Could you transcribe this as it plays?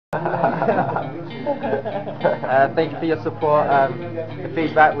Thank you for your support. The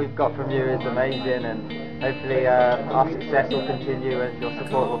feedback we've got from you is amazing, and hopefully our success will continue and your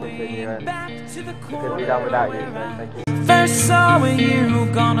support will continue, and it couldn't be done without you, so thank you. First saw you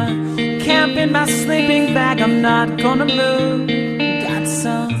gonna camp in my sleeping bag, I'm not gonna move. Got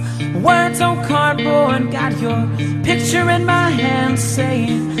some words on cardboard, got your picture in my hand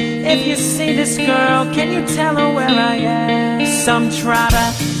saying, if you see this girl, can you tell her where I am? Some try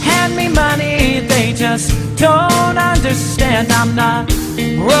to hand me money, they just don't understand. I'm not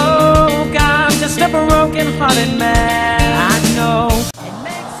broke, I'm just a broken-hearted man. I know.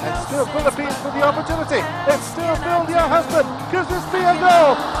 And still Philippines for the opportunity. It's still Phil Younghusband. Could this be a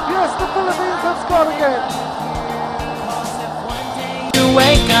goal? Yes, the Philippines have scored again. You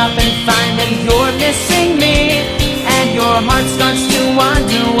wake up and find that you're missing me, and your heart starts to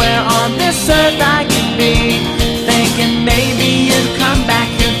wonder where on this earth I can be. Thinking maybe you'd come back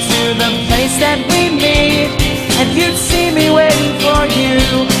here to the place that we meet, and you'd see me waiting for you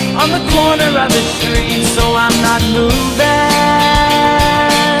on the corner of the street. So I'm not moving,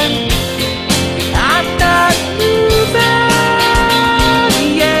 I'm not moving,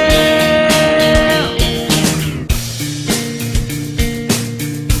 yeah.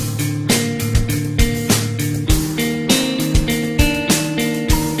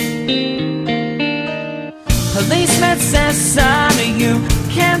 Policeman says, son, you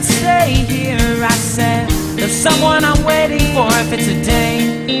can't stay here. I said, there's someone I'm waiting for. If it's a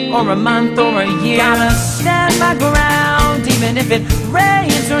day, or a month, or a year, gotta stand my ground, even if it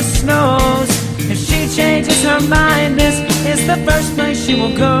rains or snows. If she changes her mind, this is the first place she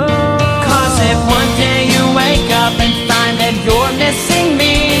will go. Cause if one day you wake up and find that you're missing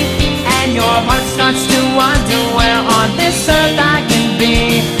me, and your heart starts to wonder where on this earth I can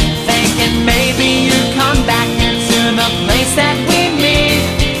be, thinking maybe you'd come back into the place that we meet,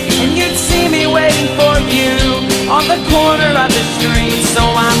 and you'd see me waiting for you on the corner of the street. So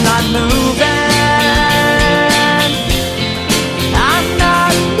I'm not moving, I'm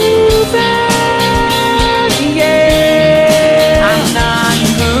not moving, yeah. I'm not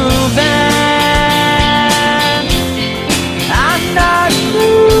moving, I'm not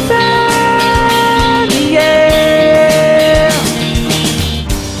moving, yeah.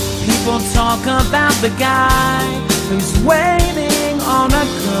 People talk about the guy who's waiting on a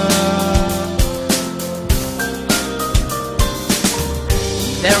girl.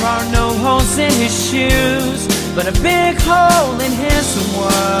 There are no holes in his shoes, but a big hole in his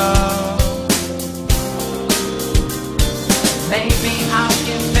world. Maybe I'll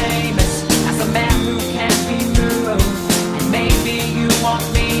get famous as a man who can't be moved, and maybe you want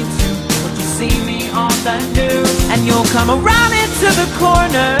me to, but you see me on the news, and you'll come around into the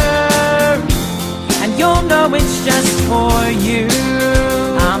corner, and you'll know it's just for you.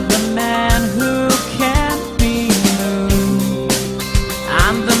 I'm the man who can't be moved,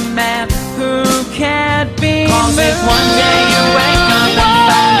 I'm the man who can't be moved. Cause if one day you wake up and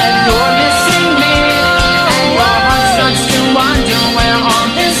find that you're missing me, and your heart starts to wonder where on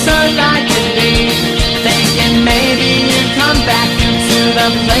this earth I could be, thinking maybe you'd come back into the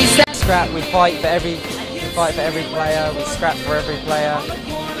place that... Scrap, we fight for every player, we scrap for every player,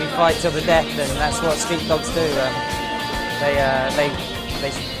 we fight till the death, and that's what street dogs do.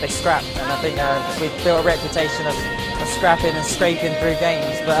 They scrap, and I think we've built a reputation of scrapping and scraping through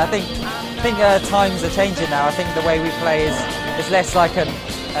games. But I think times are changing now. I think the way we play is less like a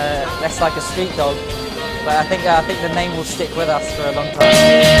street dog. But I think the name will stick with us for a long time.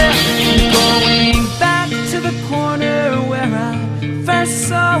 Going back to the corner where I first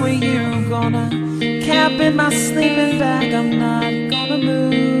saw you, gonna camp in my sleeping bag, I'm not gonna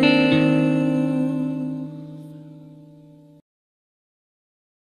move.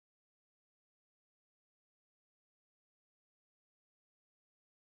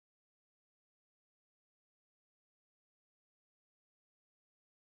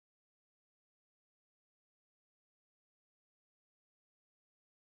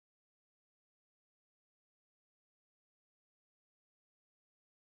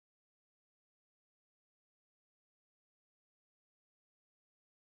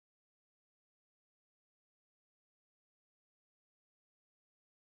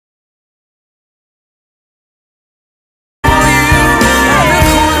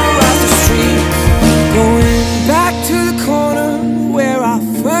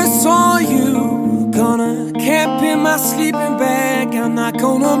 Camp in my sleeping bag, I'm not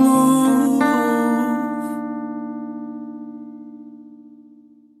gonna move.